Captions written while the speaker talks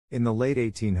In the late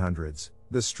 1800s,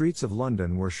 the streets of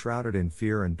London were shrouded in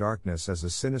fear and darkness as a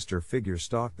sinister figure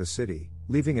stalked the city,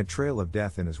 leaving a trail of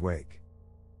death in his wake.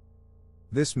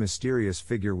 This mysterious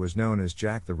figure was known as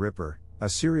Jack the Ripper, a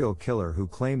serial killer who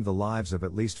claimed the lives of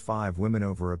at least 5 women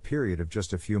over a period of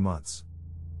just a few months.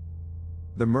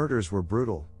 The murders were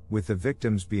brutal, with the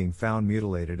victims being found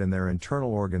mutilated and their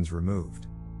internal organs removed.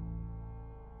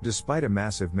 Despite a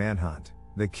massive manhunt,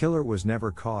 the killer was never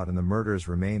caught and the murders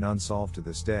remain unsolved to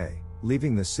this day,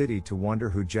 leaving the city to wonder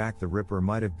who Jack the Ripper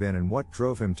might have been and what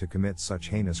drove him to commit such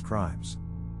heinous crimes.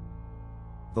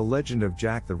 The legend of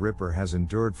Jack the Ripper has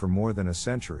endured for more than a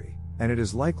century, and it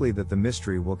is likely that the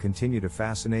mystery will continue to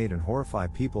fascinate and horrify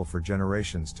people for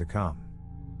generations to come.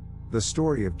 The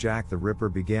story of Jack the Ripper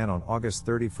began on August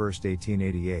 31,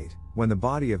 1888, when the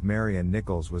body of Marian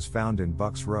Nichols was found in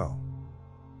Bucks Row.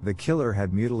 The killer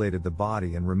had mutilated the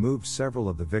body and removed several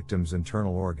of the victim's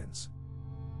internal organs.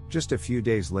 Just a few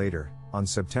days later, on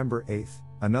September 8,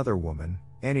 another woman,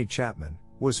 Annie Chapman,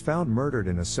 was found murdered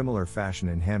in a similar fashion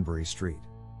in Hanbury Street.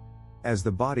 As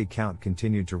the body count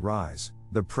continued to rise,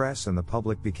 the press and the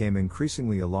public became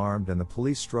increasingly alarmed and the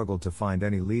police struggled to find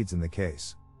any leads in the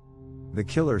case. The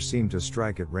killer seemed to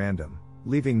strike at random,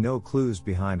 leaving no clues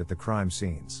behind at the crime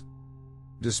scenes.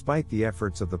 Despite the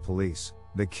efforts of the police,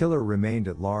 the killer remained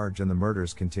at large and the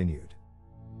murders continued.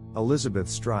 Elizabeth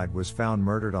Stride was found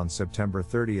murdered on September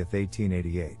 30,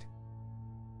 1888.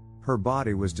 Her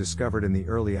body was discovered in the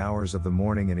early hours of the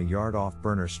morning in a yard off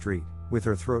Burner Street, with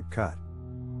her throat cut.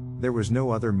 There was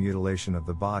no other mutilation of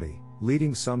the body,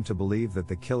 leading some to believe that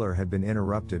the killer had been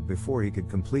interrupted before he could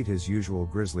complete his usual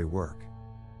grisly work.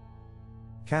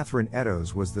 Catherine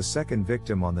Eddowes was the second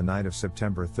victim on the night of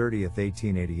September 30,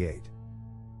 1888.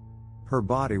 Her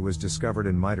body was discovered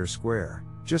in Mitre Square,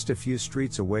 just a few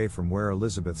streets away from where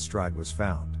Elizabeth Stride was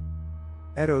found.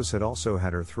 Eddowes had also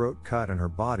had her throat cut and her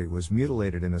body was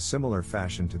mutilated in a similar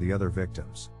fashion to the other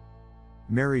victims.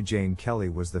 Mary Jane Kelly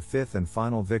was the fifth and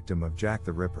final victim of Jack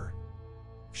the Ripper.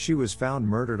 She was found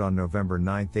murdered on November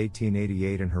 9,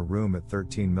 1888 in her room at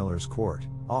 13 Miller's Court,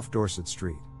 off Dorset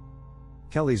Street.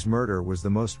 Kelly's murder was the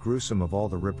most gruesome of all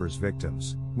the Ripper's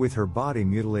victims, with her body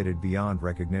mutilated beyond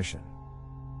recognition.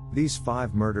 These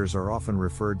 5 murders are often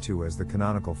referred to as the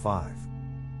canonical 5.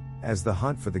 As the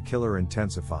hunt for the killer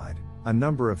intensified, a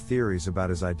number of theories about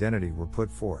his identity were put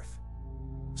forth.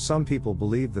 Some people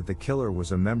believed that the killer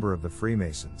was a member of the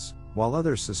Freemasons, while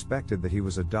others suspected that he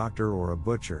was a doctor or a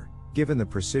butcher, given the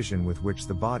precision with which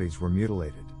the bodies were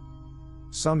mutilated.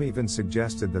 Some even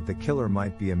suggested that the killer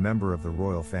might be a member of the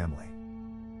royal family.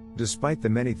 Despite the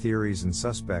many theories and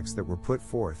suspects that were put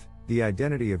forth, the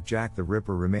identity of Jack the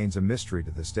Ripper remains a mystery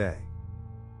to this day.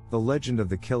 The legend of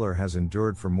the killer has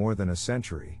endured for more than a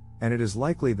century, and it is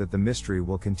likely that the mystery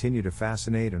will continue to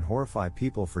fascinate and horrify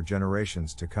people for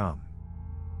generations to come.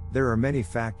 There are many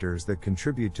factors that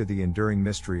contribute to the enduring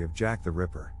mystery of Jack the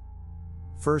Ripper.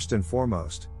 First and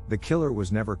foremost, the killer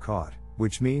was never caught,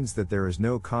 which means that there is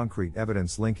no concrete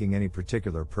evidence linking any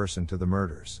particular person to the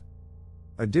murders.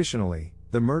 Additionally,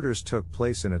 the murders took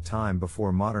place in a time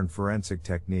before modern forensic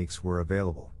techniques were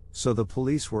available, so the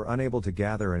police were unable to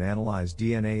gather and analyze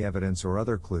DNA evidence or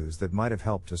other clues that might have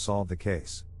helped to solve the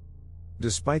case.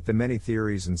 Despite the many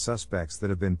theories and suspects that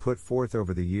have been put forth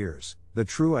over the years, the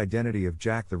true identity of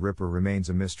Jack the Ripper remains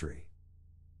a mystery.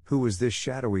 Who was this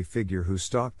shadowy figure who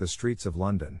stalked the streets of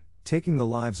London, taking the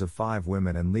lives of 5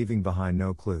 women and leaving behind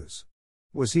no clues?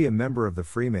 Was he a member of the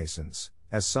Freemasons,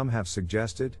 as some have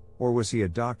suggested, or was he a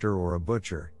doctor or a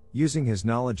butcher, using his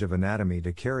knowledge of anatomy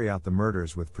to carry out the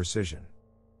murders with precision?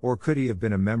 Or could he have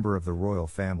been a member of the royal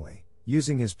family,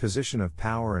 using his position of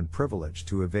power and privilege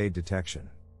to evade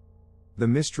detection? The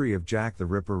mystery of Jack the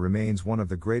Ripper remains one of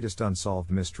the greatest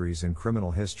unsolved mysteries in criminal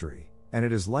history, and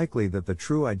it is likely that the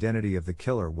true identity of the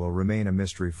killer will remain a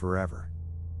mystery forever.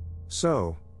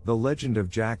 So, the legend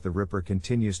of Jack the Ripper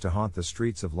continues to haunt the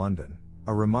streets of London,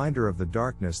 a reminder of the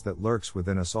darkness that lurks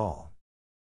within us all.